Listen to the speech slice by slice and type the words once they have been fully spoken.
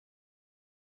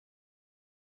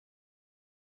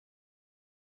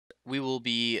we will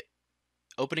be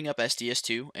opening up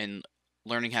SDS2 and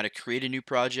learning how to create a new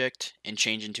project and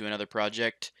change into another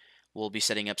project. We'll be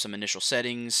setting up some initial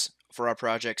settings for our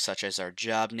project, such as our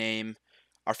job name,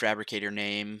 our fabricator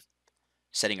name,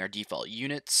 setting our default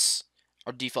units,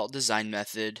 our default design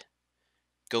method,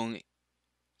 going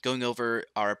going over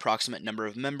our approximate number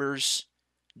of members,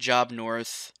 job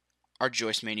north, our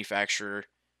joist manufacturer,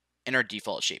 and our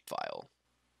default shapefile.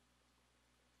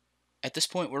 At this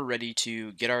point, we're ready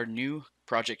to get our new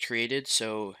project created.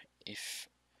 So if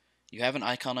you have an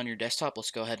icon on your desktop,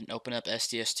 let's go ahead and open up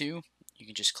SDS2. You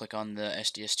can just click on the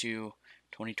SDS2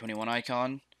 2021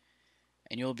 icon,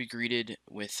 and you'll be greeted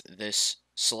with this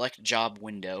select job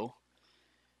window.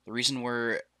 The reason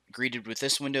we're greeted with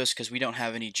this window is because we don't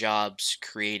have any jobs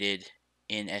created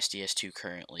in SDS2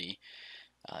 currently.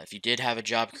 If you did have a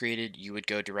job created, you would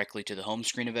go directly to the home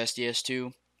screen of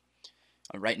SDS2.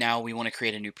 Right now, we want to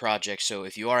create a new project, so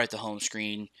if you are at the home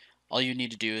screen, all you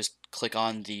need to do is click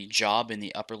on the job in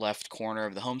the upper left corner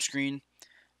of the home screen.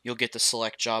 You'll get the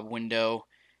select job window,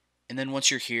 and then once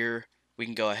you're here, we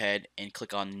can go ahead and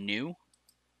click on New,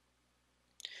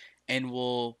 and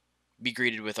we'll be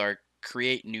greeted with our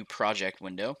Create New Project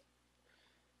window.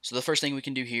 So the first thing we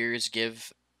can do here is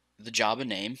give the job a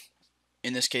name.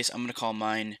 In this case, I'm going to call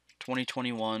mine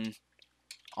 2021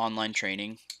 Online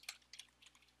Training.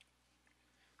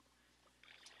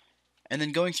 And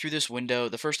then going through this window,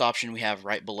 the first option we have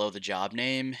right below the job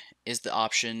name is the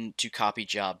option to copy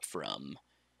job from.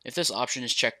 If this option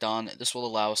is checked on, this will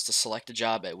allow us to select a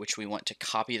job at which we want to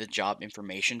copy the job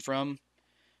information from.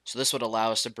 So this would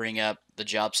allow us to bring up the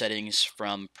job settings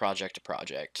from project to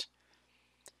project.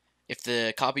 If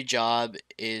the copy job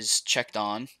is checked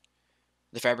on,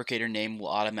 the fabricator name will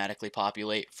automatically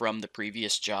populate from the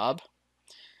previous job.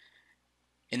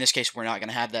 In this case, we're not going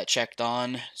to have that checked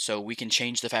on, so we can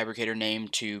change the fabricator name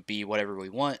to be whatever we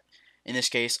want. In this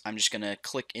case, I'm just going to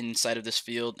click inside of this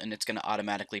field, and it's going to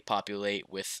automatically populate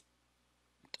with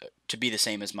to be the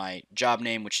same as my job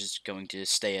name, which is going to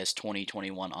stay as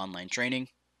 2021 Online Training.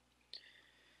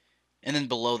 And then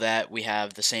below that, we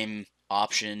have the same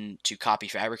option to copy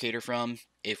fabricator from,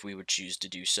 if we would choose to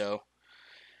do so.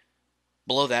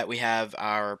 Below that, we have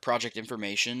our project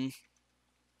information.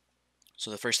 So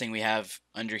the first thing we have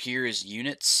under here is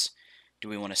units. Do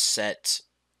we want to set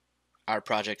our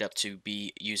project up to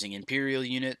be using imperial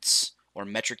units or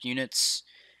metric units?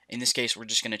 In this case, we're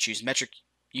just going to choose metric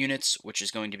units, which is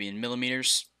going to be in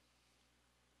millimeters.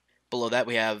 Below that,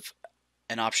 we have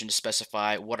an option to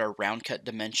specify what our round cut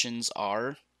dimensions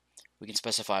are. We can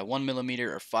specify 1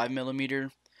 millimeter or 5 millimeter,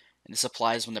 and this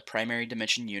applies when the primary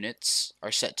dimension units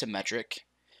are set to metric.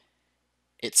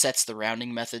 It sets the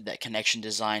rounding method that Connection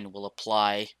Design will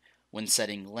apply when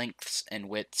setting lengths and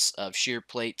widths of shear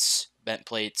plates, bent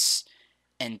plates,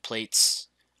 end plates,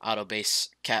 auto base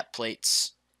cap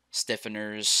plates,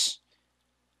 stiffeners,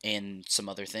 and some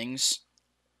other things.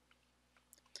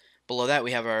 Below that,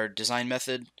 we have our design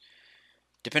method.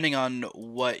 Depending on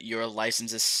what your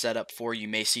license is set up for, you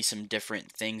may see some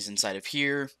different things inside of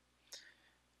here.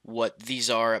 What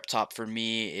these are up top for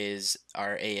me is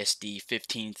our ASD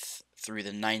 15th through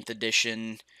the 9th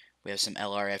edition. We have some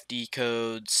LRFD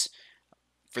codes.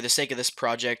 For the sake of this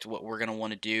project, what we're going to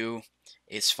want to do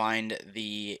is find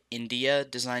the India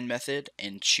design method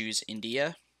and choose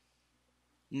India.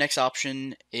 Next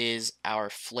option is our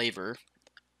flavor.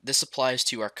 This applies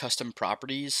to our custom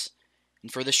properties,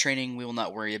 and for this training we will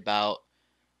not worry about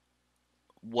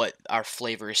what our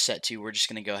flavor is set to. We're just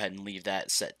going to go ahead and leave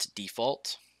that set to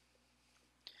default.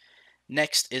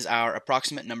 Next is our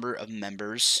approximate number of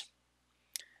members.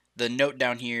 The note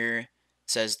down here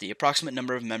says the approximate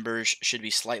number of members should be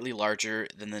slightly larger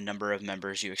than the number of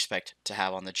members you expect to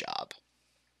have on the job.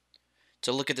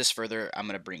 To look at this further, I'm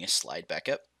going to bring a slide back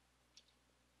up.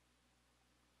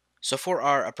 So for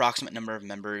our approximate number of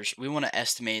members, we want to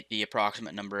estimate the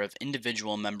approximate number of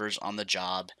individual members on the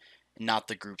job, not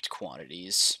the grouped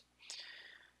quantities.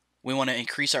 We want to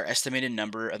increase our estimated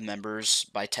number of members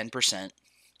by 10%.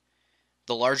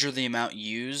 The larger the amount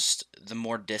used, the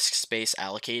more disk space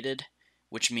allocated,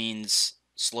 which means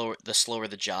the slower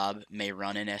the job may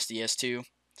run in SDS2.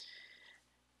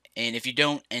 And if you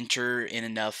don't enter in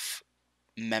enough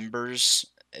members,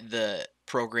 the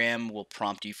program will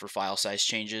prompt you for file size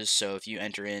changes. So if you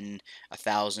enter in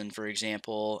 1,000, for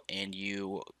example, and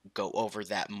you go over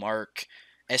that mark,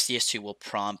 SDS2 will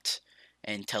prompt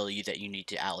and tell you that you need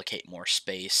to allocate more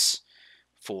space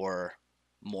for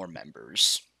more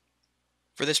members.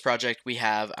 For this project, we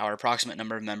have our approximate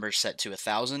number of members set to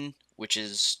 1,000, which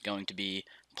is going to be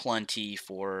plenty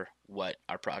for what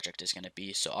our project is going to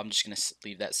be. So I'm just going to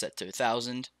leave that set to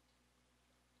 1,000.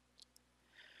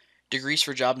 Degrees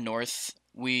for job north,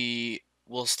 we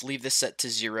will leave this set to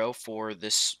 0 for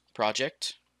this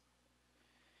project.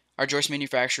 Our joist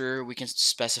manufacturer, we can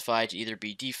specify to either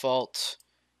be default,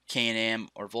 K&M,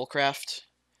 or Volcraft.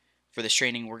 For this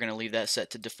training, we're going to leave that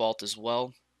set to default as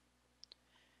well.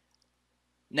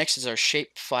 Next is our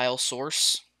shape file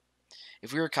source.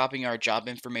 If we were copying our job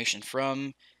information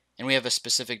from, and we have a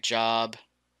specific job,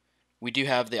 we do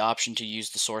have the option to use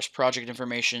the source project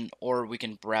information, or we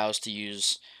can browse to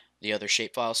use the other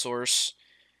shapefile source.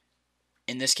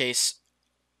 In this case,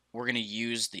 we're going to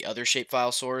use the other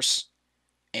shapefile source,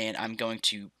 and I'm going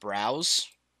to browse.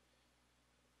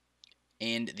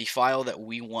 And the file that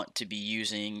we want to be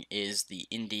using is the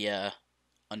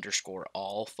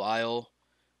India_all file,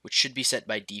 which should be set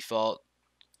by default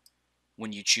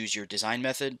when you choose your design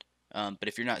method. But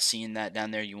if you're not seeing that down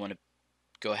there, you want to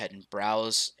go ahead and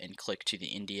browse and click to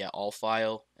the India_all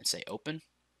file and say open.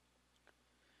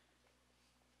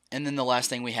 And then the last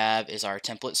thing we have is our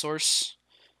template source.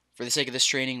 For the sake of this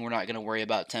training, we're not going to worry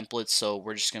about templates, so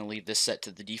we're just going to leave this set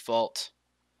to the default.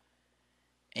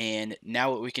 And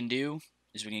now what we can do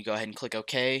is we can go ahead and click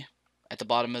OK at the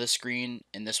bottom of the screen,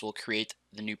 and this will create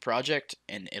the new project,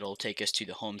 and it'll take us to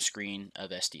the home screen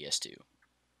of SDS2.